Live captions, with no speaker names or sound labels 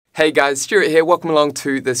Hey guys, Stewart here, welcome along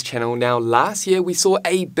to this channel. Now last year we saw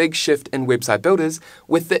a big shift in website builders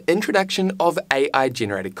with the introduction of AI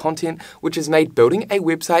generated content, which has made building a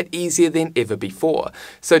website easier than ever before.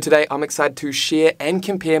 So today I'm excited to share and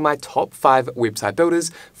compare my top 5 website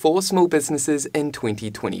builders for small businesses in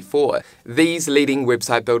 2024. These leading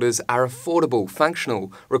website builders are affordable,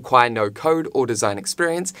 functional, require no code or design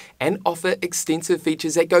experience, and offer extensive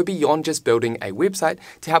features that go beyond just building a website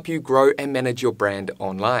to help you grow and manage your brand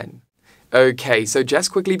online. Okay, so just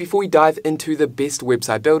quickly before we dive into the best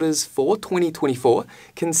website builders for 2024,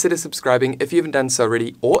 consider subscribing if you haven't done so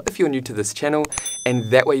already or if you're new to this channel, and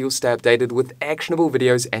that way you'll stay updated with actionable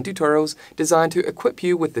videos and tutorials designed to equip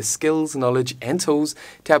you with the skills, knowledge, and tools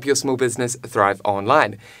to help your small business thrive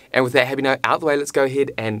online. And with that happy note out the way, let's go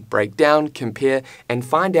ahead and break down, compare, and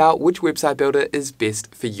find out which website builder is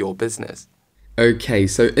best for your business. Okay,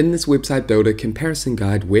 so in this website builder comparison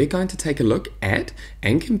guide, we're going to take a look at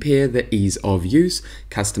and compare the ease of use,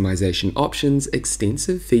 customization options,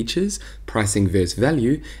 extensive features, pricing versus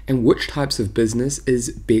value, and which types of business is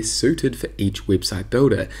best suited for each website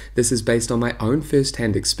builder. This is based on my own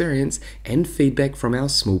first-hand experience and feedback from our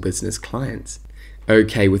small business clients.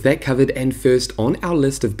 Okay, with that covered, and first on our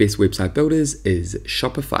list of best website builders is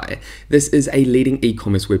Shopify. This is a leading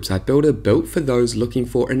e-commerce website builder built for those looking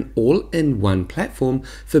for an all-in-one platform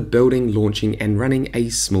for building, launching, and running a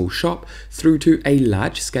small shop through to a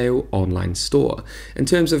large-scale online store. In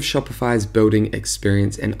terms of Shopify's building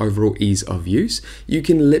experience and overall ease of use, you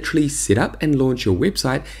can literally set up and launch your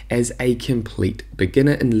website as a complete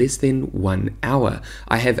beginner in less than 1 hour.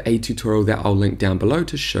 I have a tutorial that I'll link down below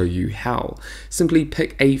to show you how. Simply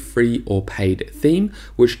pick a free or paid theme,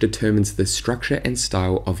 which determines the structure and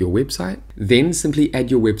style of your website. Then simply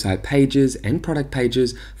add your website pages and product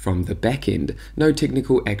pages from the back end. No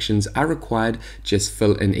technical actions are required, just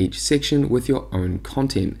fill in each section with your own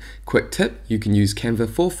content. Quick tip, you can use Canva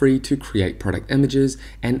for free to create product images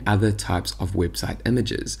and other types of website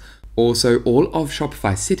images. Also, all of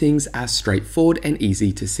Shopify's settings are straightforward and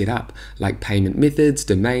easy to set up, like payment methods,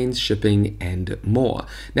 domains, shipping, and more.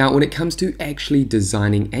 Now, when it comes to actually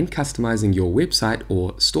designing and customizing your website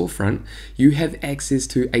or storefront, you have access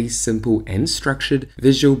to a simple and structured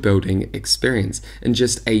visual building experience. In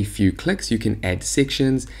just a few clicks, you can add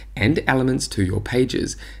sections and elements to your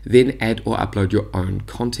pages, then add or upload your own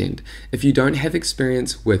content. If you don't have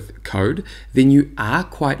experience with code, then you are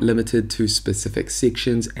quite limited to specific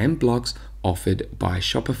sections and blocks offered by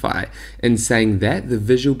Shopify. In saying that, the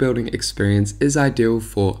visual building experience is ideal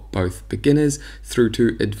for both beginners through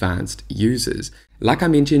to advanced users. Like I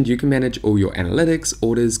mentioned, you can manage all your analytics,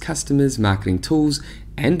 orders, customers, marketing tools,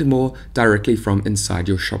 and more directly from inside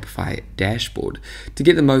your Shopify dashboard. To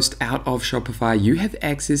get the most out of Shopify, you have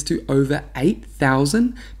access to over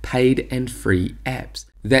 8,000 paid and free apps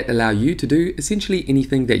that allow you to do essentially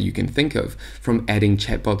anything that you can think of, from adding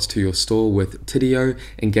chatbots to your store with Tidio,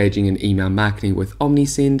 engaging in email marketing with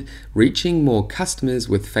Omnisend, reaching more customers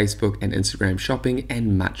with Facebook and Instagram shopping,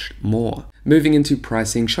 and much more. Moving into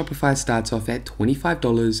pricing, Shopify starts off at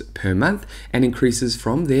 $25 per month and increases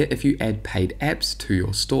from there if you add paid apps to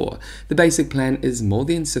your store. The basic plan is more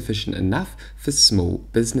than sufficient enough for small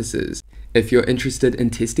businesses. If you're interested in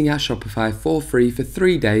testing out Shopify for free for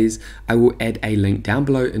 3 days, I will add a link down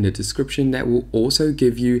below in the description that will also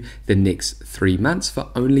give you the next 3 months for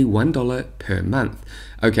only $1 per month.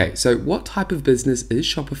 Okay, so what type of business is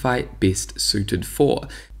Shopify best suited for?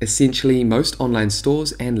 Essentially, most online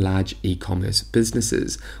stores and large e-commerce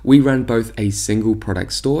businesses. We run both a single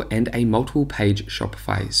product store and a multiple page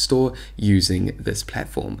Shopify store using this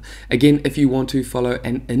platform. Again, if you want to follow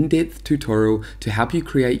an in-depth tutorial to help you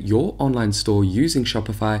create your online store using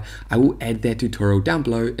Shopify, I will add that tutorial down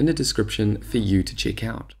below in the description for you to check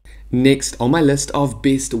out. Next on my list of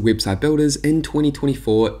best website builders in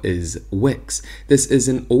 2024 is Wix. This is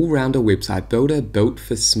an all-rounder website builder built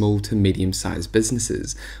for small to medium-sized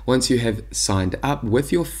businesses. Once you have signed up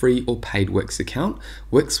with your free or paid Wix account,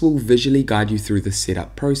 Wix will visually guide you through the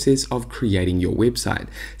setup process of creating your website.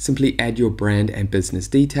 Simply add your brand and business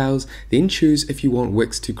details, then choose if you want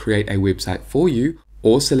Wix to create a website for you,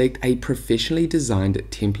 or select a professionally designed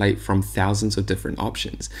template from thousands of different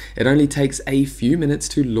options. It only takes a few minutes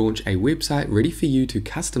to launch a website ready for you to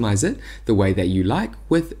customize it the way that you like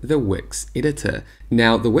with the Wix editor.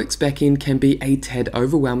 Now, the Wix backend can be a tad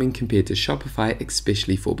overwhelming compared to Shopify,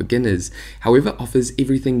 especially for beginners. However, offers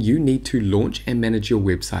everything you need to launch and manage your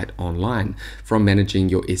website online, from managing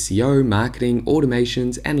your SEO, marketing,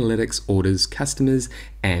 automations, analytics, orders, customers,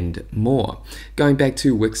 and more. Going back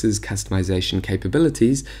to Wix's customization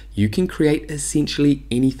capabilities, you can create essentially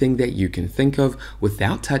anything that you can think of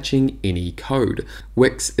without touching any code.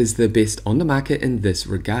 Wix is the best on the market in this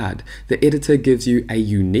regard. The editor gives you a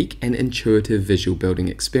unique and intuitive visual building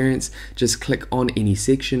experience. Just click on any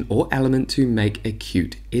section or element to make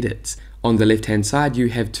acute edits. On the left hand side, you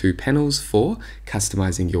have two panels for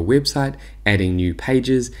customizing your website, adding new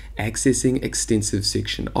pages, accessing extensive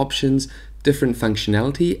section options, different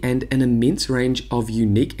functionality, and an immense range of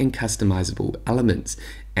unique and customizable elements,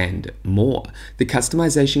 and more. The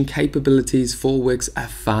customization capabilities for Wix are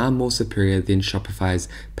far more superior than Shopify's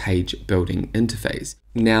page building interface.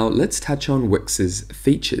 Now let's touch on Wix's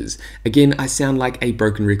features. Again, I sound like a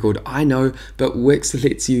broken record, I know, but Wix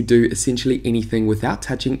lets you do essentially anything without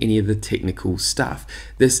touching any of the technical stuff.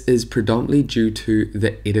 This is predominantly due to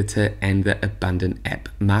the editor and the abundant app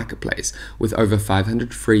marketplace, with over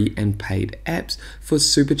 500 free and paid apps for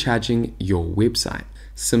supercharging your website.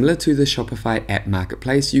 Similar to the Shopify app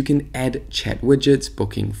marketplace, you can add chat widgets,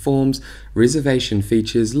 booking forms, reservation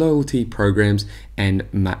features, loyalty programs, and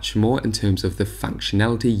much more in terms of the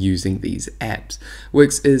functionality using these apps.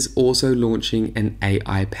 Wix is also launching an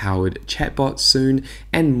AI-powered chatbot soon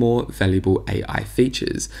and more valuable AI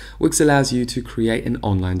features. Wix allows you to create an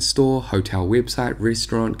online store, hotel website,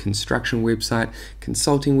 restaurant, construction website,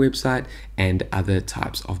 consulting website, and other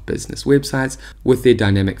types of business websites with their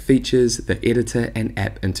dynamic features, the editor, and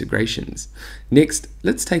app integrations. Next,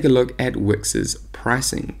 let's take a look at Wix's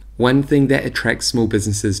pricing. One thing that attracts small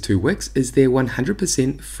businesses to Wix is their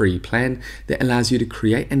 100% free plan that allows you to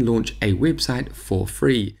create and launch a website for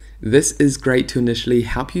free. This is great to initially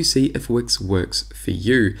help you see if Wix works for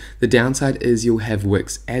you. The downside is you'll have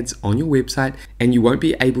Wix ads on your website and you won't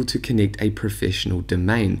be able to connect a professional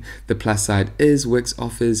domain. The plus side is Wix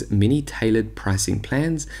offers many tailored pricing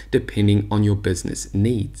plans depending on your business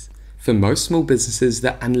needs. For most small businesses,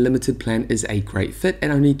 the unlimited plan is a great fit at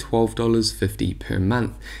only $12.50 per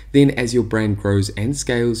month. Then as your brand grows and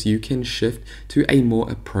scales, you can shift to a more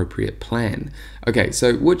appropriate plan. Okay,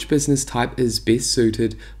 so which business type is best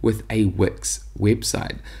suited with a Wix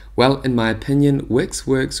website? Well, in my opinion, Wix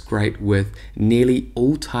works great with nearly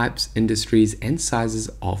all types, industries, and sizes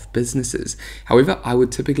of businesses. However, I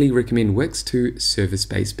would typically recommend Wix to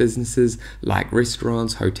service-based businesses like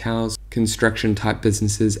restaurants, hotels, construction type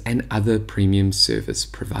businesses, and other premium service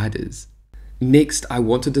providers. Next, I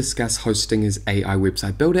want to discuss Hosting's AI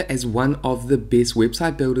website builder as one of the best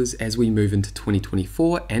website builders as we move into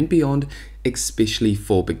 2024 and beyond, especially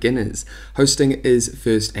for beginners. Hosting is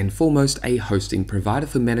first and foremost a hosting provider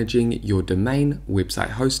for managing your domain,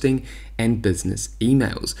 website hosting, and business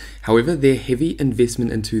emails. However, their heavy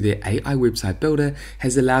investment into their AI website builder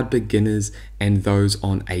has allowed beginners and those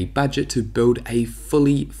on a budget to build a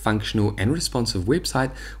fully functional and responsive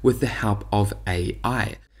website with the help of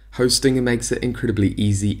AI. Hosting makes it incredibly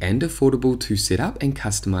easy and affordable to set up and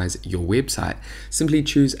customize your website. Simply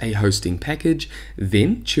choose a hosting package,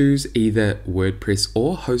 then choose either WordPress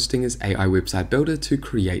or Hosting's AI website builder to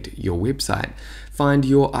create your website. Find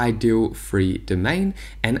your ideal free domain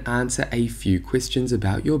and answer a few questions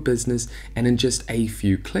about your business, and in just a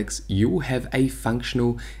few clicks, you will have a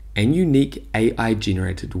functional and unique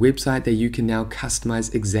AI-generated website that you can now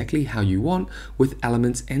customize exactly how you want with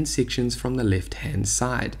elements and sections from the left-hand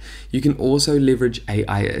side. You can also leverage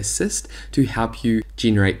AI Assist to help you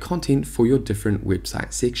generate content for your different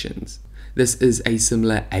website sections. This is a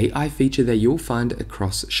similar AI feature that you'll find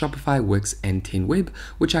across Shopify, Wix, and 10Web,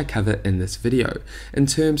 which I cover in this video. In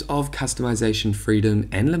terms of customization freedom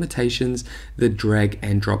and limitations, the drag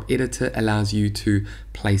and drop editor allows you to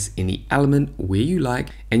place any element where you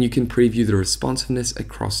like, and you can preview the responsiveness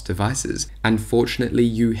across devices. Unfortunately,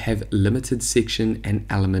 you have limited section and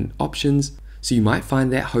element options, so you might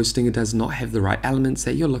find that Hosting does not have the right elements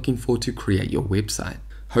that you're looking for to create your website.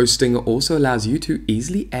 Hosting also allows you to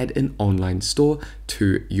easily add an online store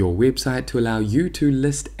to your website to allow you to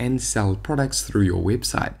list and sell products through your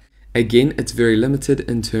website. Again, it's very limited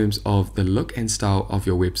in terms of the look and style of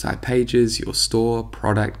your website pages, your store,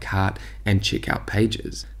 product, cart, and checkout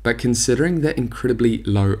pages. But considering the incredibly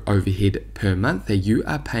low overhead per month that you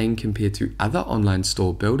are paying compared to other online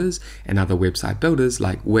store builders and other website builders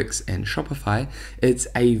like Wix and Shopify, it's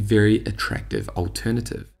a very attractive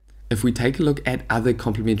alternative. If we take a look at other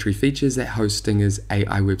complementary features that Hostinger's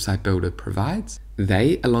AI website builder provides,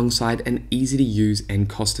 alongside an easy to use and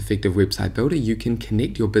cost-effective website builder, you can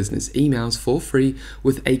connect your business emails for free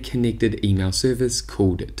with a connected email service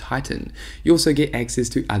called Titan. You also get access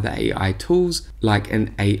to other AI tools like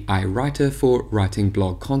an AI writer for writing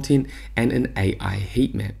blog content and an AI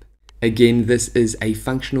heat map. Again, this is a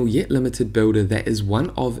functional yet limited builder that is one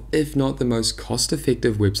of, if not the most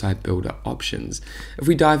cost-effective website builder options. If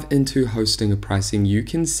we dive into Hostinger pricing, you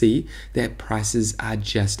can see that prices are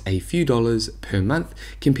just a few dollars per month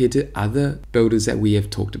compared to other builders that we have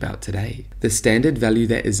talked about today. The standard value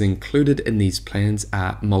that is included in these plans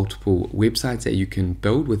are multiple websites that you can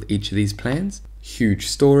build with each of these plans, huge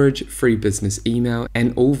storage, free business email,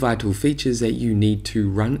 and all vital features that you need to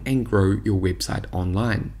run and grow your website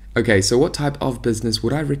online. Okay, so what type of business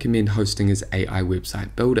would I recommend Hostinger's AI website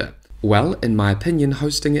builder? Well, in my opinion,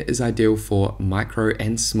 Hostinger is ideal for micro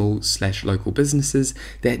and small/local businesses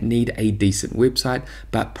that need a decent website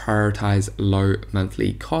but prioritize low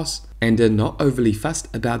monthly costs and are not overly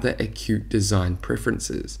fussed about their acute design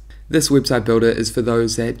preferences. This website builder is for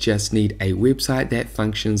those that just need a website that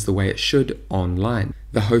functions the way it should online.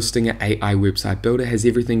 The Hostinger AI website builder has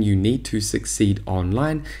everything you need to succeed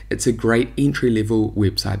online. It's a great entry-level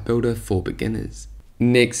website builder for beginners.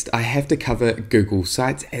 Next, I have to cover Google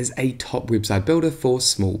Sites as a top website builder for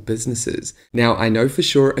small businesses. Now, I know for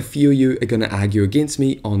sure a few of you are going to argue against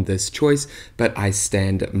me on this choice, but I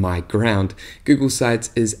stand my ground. Google Sites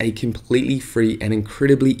is a completely free and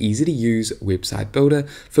incredibly easy to use website builder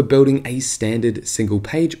for building a standard single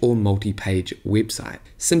page or multi-page website.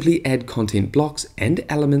 Simply add content blocks and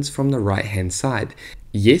elements from the right-hand side.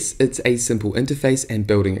 Yes, it's a simple interface and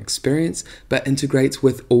building experience, but integrates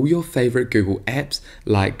with all your favorite Google apps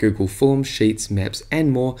like Google Forms, Sheets, Maps,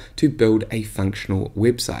 and more to build a functional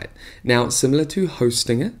website. Now, similar to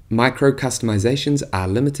Hostinger, micro customizations are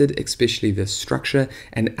limited, especially the structure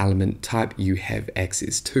and element type you have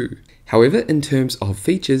access to. However, in terms of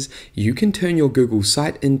features, you can turn your Google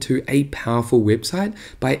site into a powerful website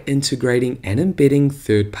by integrating and embedding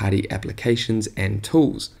third-party applications and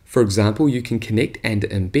tools. For example, you can connect and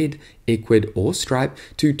embed Ecwid or Stripe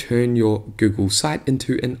to turn your Google site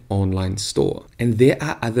into an online store. And there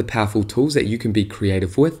are other powerful tools that you can be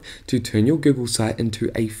creative with to turn your Google site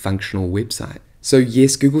into a functional website. So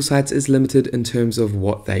yes, Google Sites is limited in terms of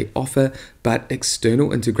what they offer, but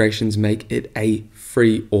external integrations make it a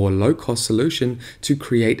free or low-cost solution to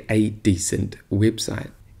create a decent website.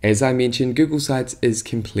 As I mentioned, Google Sites is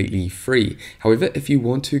completely free. However, if you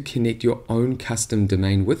want to connect your own custom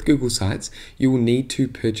domain with Google Sites, you will need to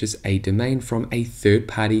purchase a domain from a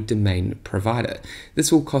third-party domain provider.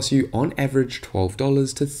 This will cost you on average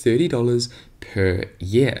 $12 to $30 per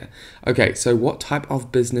year. Okay, so what type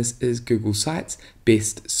of business is Google Sites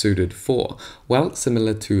best suited for? Well,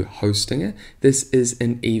 similar to Hostinger, this is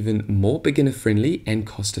an even more beginner-friendly and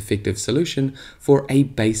cost-effective solution for a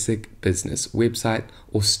basic business website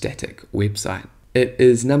or static website. It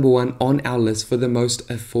is number one on our list for the most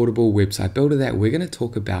affordable website builder that we're going to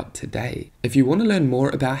talk about today. If you want to learn more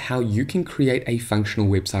about how you can create a functional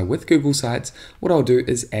website with Google Sites, what I'll do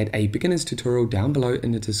is add a beginner's tutorial down below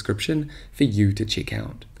in the description for you to check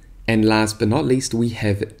out. And last but not least, we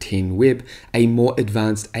have 10Web, a more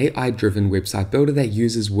advanced AI-driven website builder that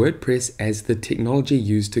uses WordPress as the technology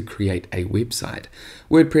used to create a website.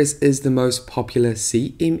 WordPress is the most popular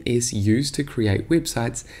CMS used to create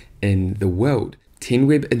websites in the world.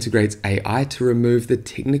 10Web integrates AI to remove the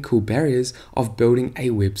technical barriers of building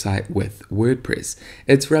a website with WordPress.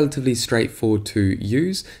 It's relatively straightforward to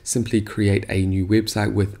use. Simply create a new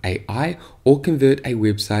website with AI or convert a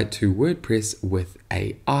website to WordPress with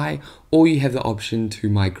AI, or you have the option to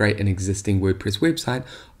migrate an existing WordPress website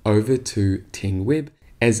over to 10Web,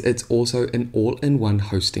 as it's also an all-in-one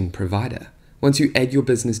hosting provider. Once you add your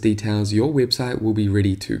business details, your website will be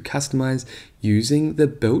ready to customize using the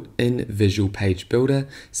built-in visual page builder.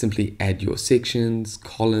 Simply add your sections,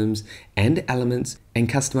 columns, and elements and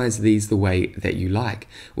customize these the way that you like.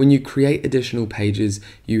 When you create additional pages,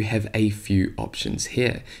 you have a few options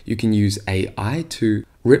here. You can use AI to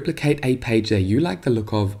replicate a page that you like the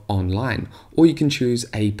look of online, or you can choose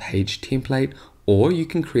a page template, or you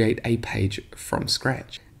can create a page from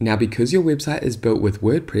scratch. Now, because your website is built with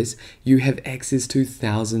WordPress, you have access to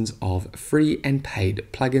thousands of free and paid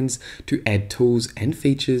plugins to add tools and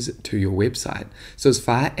features to your website. So as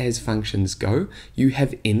far as functions go, you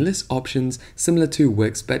have endless options similar to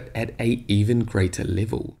Wix, but at an even greater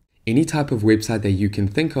level. Any type of website that you can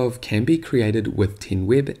think of can be created with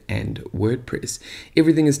 10Web and WordPress.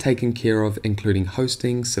 Everything is taken care of, including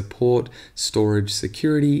hosting, support, storage,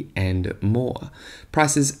 security, and more.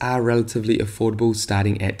 Prices are relatively affordable,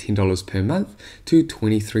 starting at $10 per month to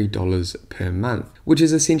 $23 per month, which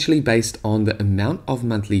is essentially based on the amount of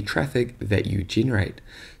monthly traffic that you generate.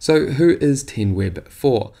 So who is 10Web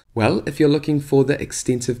for? Well, if you're looking for the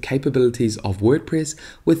extensive capabilities of WordPress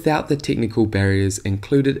without the technical barriers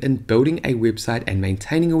included in building a website and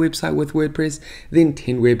maintaining a website with WordPress, then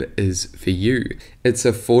 10Web is for you. It's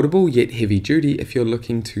affordable yet heavy duty if you're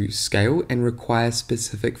looking to scale and require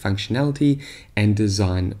specific functionality and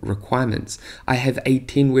design requirements. I have a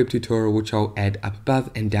 10Web tutorial which I'll add up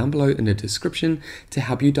above and down below in the description to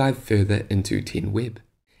help you dive further into 10Web.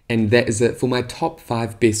 And that is it for my top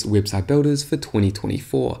 5 best website builders for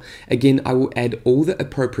 2024. Again, I will add all the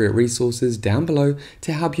appropriate resources down below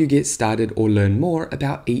to help you get started or learn more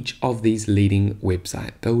about each of these leading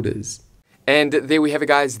website builders. And there we have it,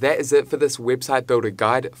 guys. That is it for this website builder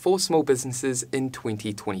guide for small businesses in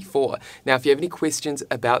 2024. Now, if you have any questions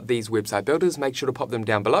about these website builders, make sure to pop them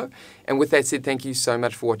down below. And with that said, thank you so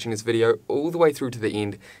much for watching this video all the way through to the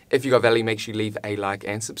end. If you got value, make sure you leave a like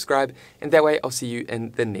and subscribe. And that way, I'll see you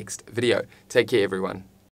in the next video. Take care, everyone.